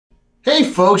Hey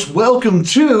folks, welcome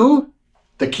to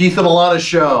the Keith and Alana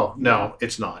Show. No,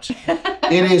 it's not.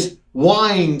 It is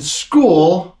Wine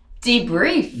School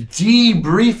Debrief.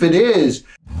 Debrief it is.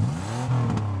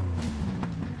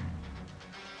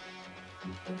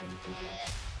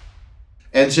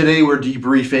 And today we're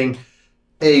debriefing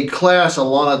a class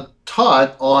Alana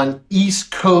taught on East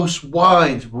Coast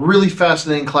wines. Really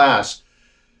fascinating class.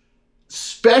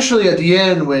 Especially at the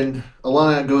end when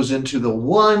Alana goes into the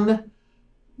one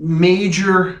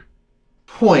major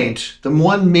point, the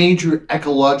one major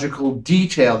ecological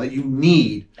detail that you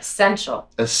need.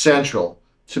 Essential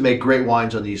to make great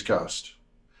wines on the East Coast.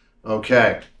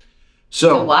 Okay.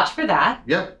 So watch for that.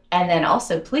 Yep. And then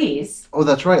also please. Oh,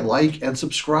 that's right. Like and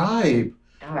subscribe.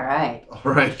 All right.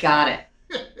 All right. Got it.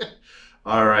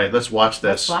 All right. Let's watch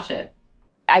this. Let's watch it.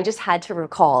 I just had to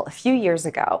recall a few years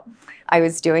ago, I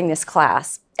was doing this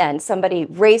class and somebody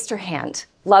raised her hand,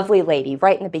 lovely lady,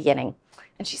 right in the beginning.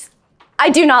 And she said, I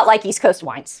do not like East Coast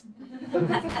wines.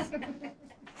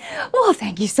 Well,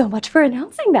 thank you so much for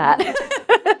announcing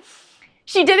that.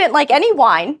 She didn't like any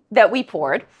wine that we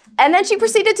poured. And then she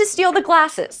proceeded to steal the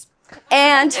glasses.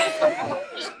 And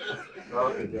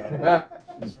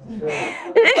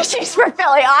she's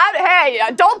refilling. Hey,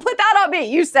 don't put that on me.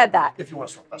 You said that. If you want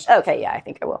to swap this. Okay, yeah, I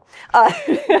think I will.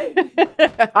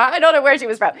 I don't know where she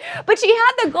was from. But she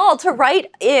had the gall to write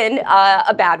in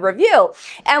a bad review.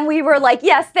 And we were like,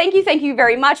 yes, thank you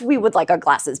very much. We would like our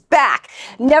glasses back.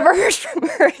 Never heard from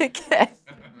her again.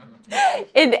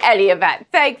 In any event,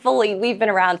 thankfully, we've been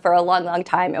around for a long, long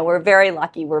time, and we're very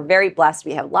lucky. We're very blessed.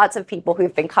 We have lots of people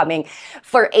who've been coming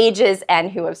for ages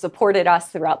and who have supported us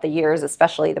throughout the years,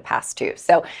 especially the past two.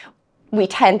 So we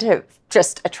tend to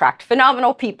just attract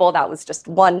phenomenal people. That was just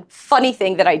one funny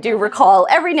thing that I do recall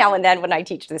every now and then when I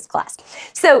teach this class.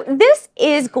 So this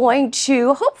is going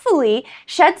to hopefully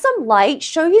shed some light,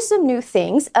 show you some new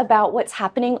things about what's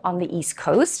happening on the East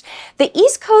Coast. The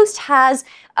East Coast has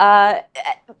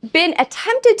been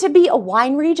attempted to be a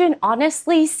wine region,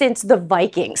 honestly, since the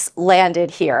Vikings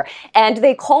landed here. And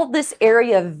they called this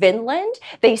area Vinland.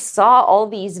 They saw all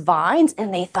these vines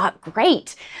and they thought,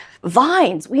 great,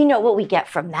 vines, we know what we get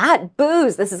from that.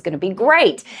 Booze, this is going to be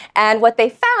great. And what they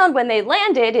found when they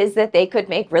landed is that they could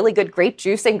make really good grape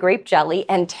juice and grape jelly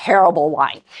and terrible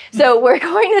wine. So we're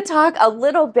going to talk a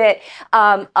little bit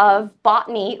of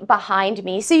botany behind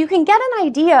me so you can get an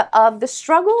idea of the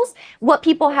struggles, what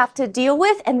people have to deal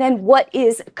with, and then what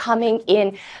is coming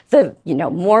in the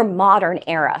more modern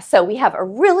era. So we have a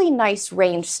really nice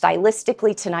range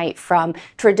stylistically tonight, from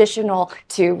traditional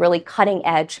to really cutting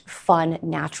edge, fun,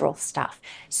 natural stuff.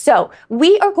 So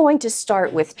we are going to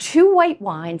start with 2 white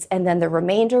wines and then the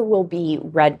remainder will be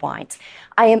red wines.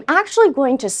 I am actually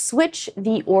going to switch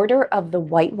the order of the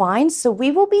white wines. So we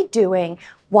will be doing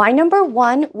wine number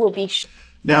 1 will be...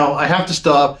 Now I have to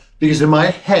stop because in my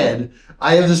head,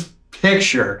 I have this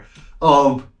picture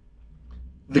of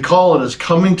the colonists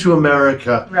coming to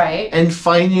America, right, and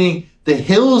finding the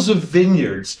hills of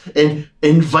vineyards and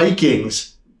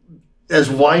Vikings as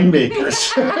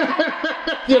winemakers.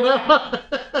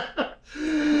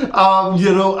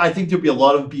 I think there'd be a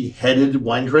lot of beheaded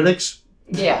wine critics.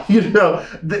 Yeah.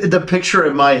 The picture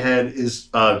in my head is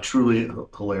truly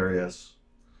hilarious.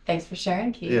 Thanks for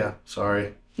sharing, Keith. Yeah,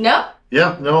 sorry. No?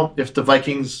 Yeah, no, if the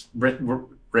Vikings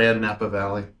ran Napa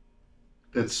Valley,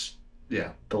 it's,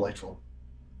 delightful.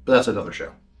 But that's another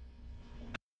show.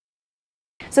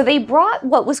 So they brought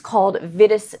what was called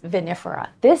Vitis vinifera.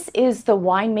 This is the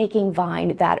winemaking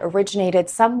vine that originated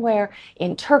somewhere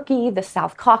in Turkey, the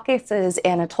South Caucasus,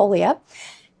 Anatolia.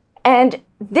 And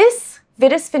this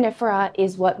Vitis vinifera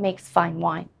is what makes fine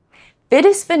wine.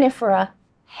 Vitis vinifera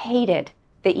hated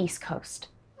the East Coast.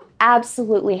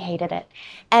 Absolutely hated it.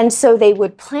 And so they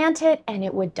would plant it and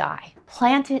it would die.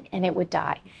 Plant it and it would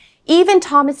die. Even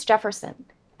Thomas Jefferson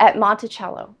at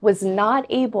Monticello was not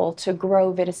able to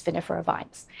grow Vitis vinifera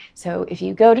vines. So if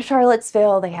you go to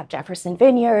Charlottesville, they have Jefferson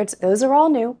vineyards. Those are all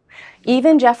new.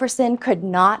 Even Jefferson could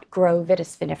not grow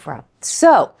Vitis vinifera.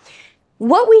 So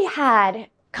what we had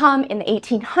come in the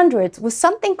 1800s was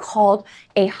something called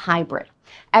a hybrid.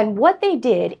 And what they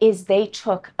did is they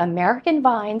took American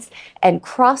vines and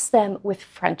crossed them with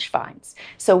French vines.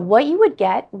 So what you would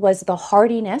get was the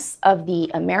hardiness of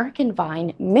the American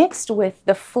vine mixed with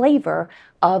the flavor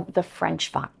of the French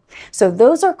vine. So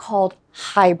those are called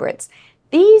hybrids.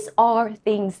 These are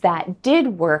things that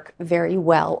did work very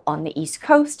well on the East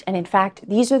Coast. And in fact,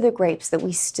 these are the grapes that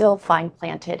we still find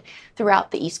planted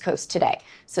throughout the East Coast today.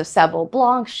 So Sèvres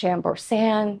Blanc,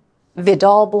 Chambourcin,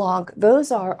 Vidal Blanc,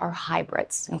 those are our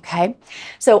hybrids, okay?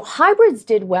 So hybrids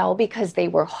did well because they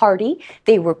were hardy,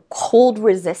 they were cold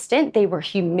resistant, they were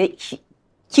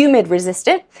humid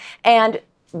resistant, and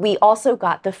we also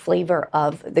got the flavor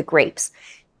of the grapes.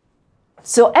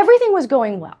 So everything was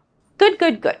going well. Good,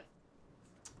 good, good.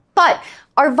 But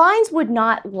our vines would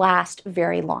not last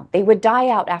very long. They would die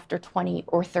out after 20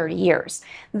 or 30 years.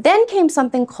 Then came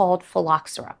something called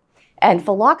phylloxera. And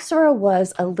phylloxera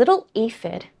was a little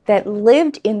aphid that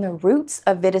lived in the roots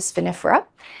of Vitis vinifera,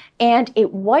 and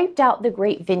it wiped out the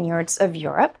grape vineyards of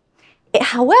Europe.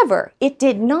 However, it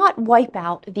did not wipe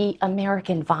out the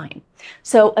American vine.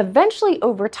 So eventually,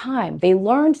 over time, they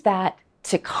learned that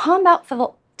to combat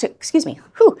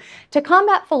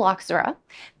phylloxera,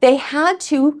 they had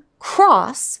to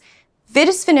cross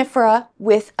Vitis vinifera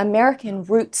with American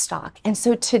rootstock. And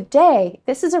so today,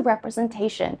 this is a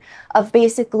representation of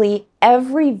basically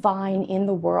every vine in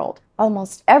the world.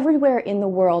 Almost everywhere in the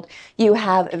world, you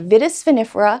have Vitis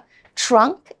vinifera,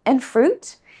 trunk and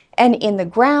fruit, and in the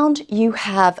ground, you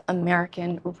have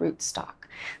American rootstock.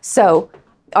 So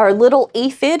our little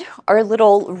aphid, our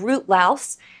little root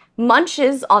louse,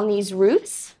 munches on these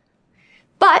roots,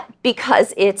 but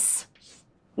because it's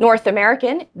North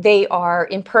American, they are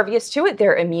impervious to it,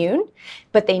 they're immune,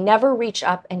 but they never reach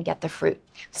up and get the fruit.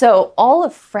 So all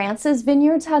of France's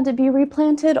vineyards had to be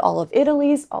replanted, all of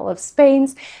Italy's, all of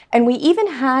Spain's, and we even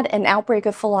had an outbreak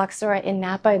of phylloxera in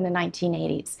Napa in the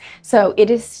 1980s. So it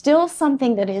is still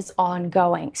something that is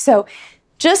ongoing. So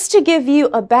just to give you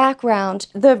a background,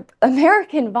 the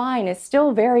American vine is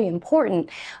still very important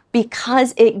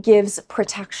because it gives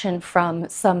protection from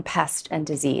some pest and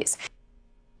disease.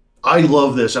 I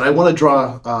love this, and I want to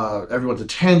draw everyone's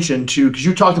attention to, because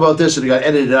you talked about this and it got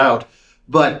edited out,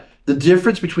 but the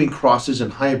difference between crosses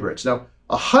and hybrids. Now,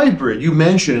 a hybrid, you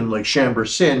mentioned like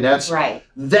Chambourcin,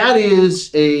 that is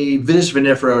a Vitis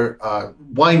vinifera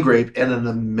wine grape and an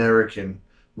American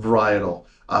varietal,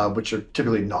 which are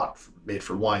typically not made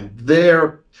for wine.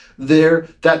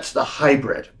 That's the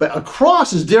hybrid. But a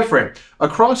cross is different. A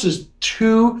cross is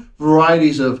two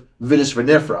varieties of Vitis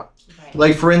vinifera. Right.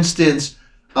 Like, for instance,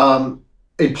 a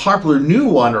popular new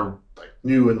one, or like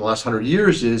new in the last 100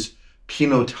 years, is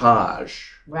Pinotage.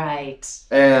 Right.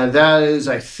 And that is,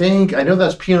 I know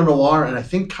that's Pinot Noir, and I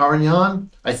think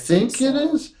Carignan. I think it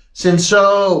is.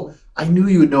 Cinsault. I knew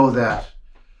you would know that.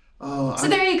 So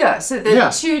there you go. So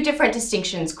the two different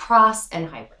distinctions, cross and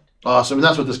hybrid. Awesome. And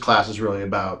that's what this class is really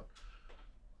about.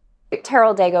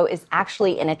 Terroir is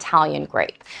actually an Italian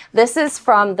grape. This is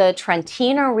from the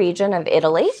Trentino region of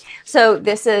Italy. So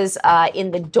this is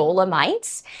in the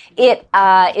Dolomites. It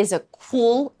is a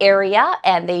cool area,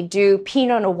 and they do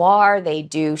Pinot Noir, they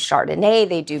do Chardonnay,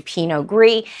 they do Pinot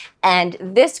Gris, and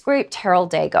this grape,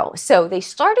 Terroir. So they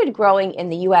started growing in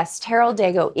the U.S.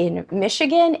 Terroir in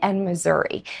Michigan and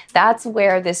Missouri. That's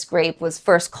where this grape was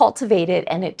first cultivated,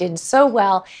 and it did so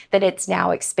well that it's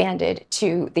now expanded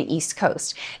to the East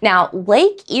Coast. Now,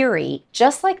 Lake Erie,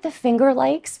 just like the Finger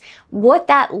Lakes, what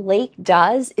that lake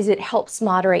does is it helps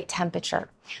moderate temperature.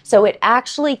 So it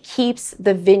actually keeps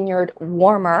the vineyard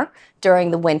warmer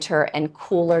during the winter and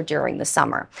cooler during the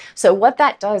summer. So what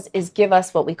that does is give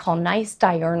us what we call nice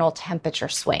diurnal temperature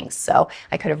swings. So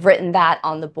I could have written that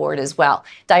on the board as well.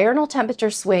 Diurnal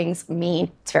temperature swings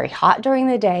mean it's very hot during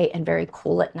the day and very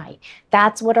cool at night.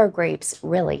 That's what our grapes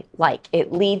really like.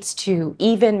 It leads to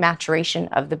even maturation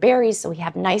of the berries, so we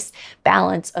have nice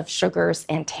balance of sugars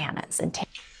and tannins.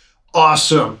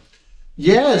 Awesome.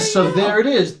 Yes, so there it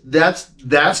is. That's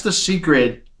the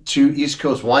secret to East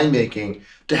Coast winemaking,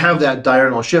 to have that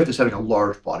diurnal shift, is having a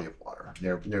large body of water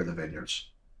near the vineyards.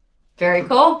 Very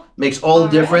cool. Makes all the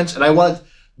difference. And I want to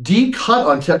deep cut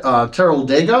on Terroir.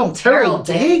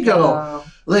 Terroir.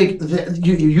 Like,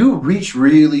 you reach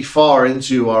really far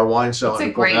into our wine cellar. It's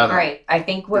a great grape. I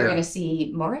think we're going to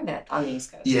see more of it on the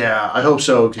East Coast. Yeah, I hope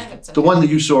so. The one that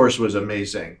you sourced was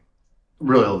amazing.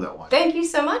 Really love that one. Thank you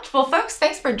so much. Well, folks,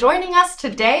 thanks for joining us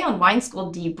today on Wine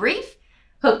School Debrief.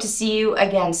 Hope to see you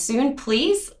again soon.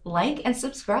 Please like and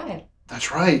subscribe.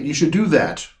 That's right. You should do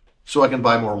that so I can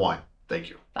buy more wine. Thank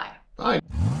you. Bye. Bye.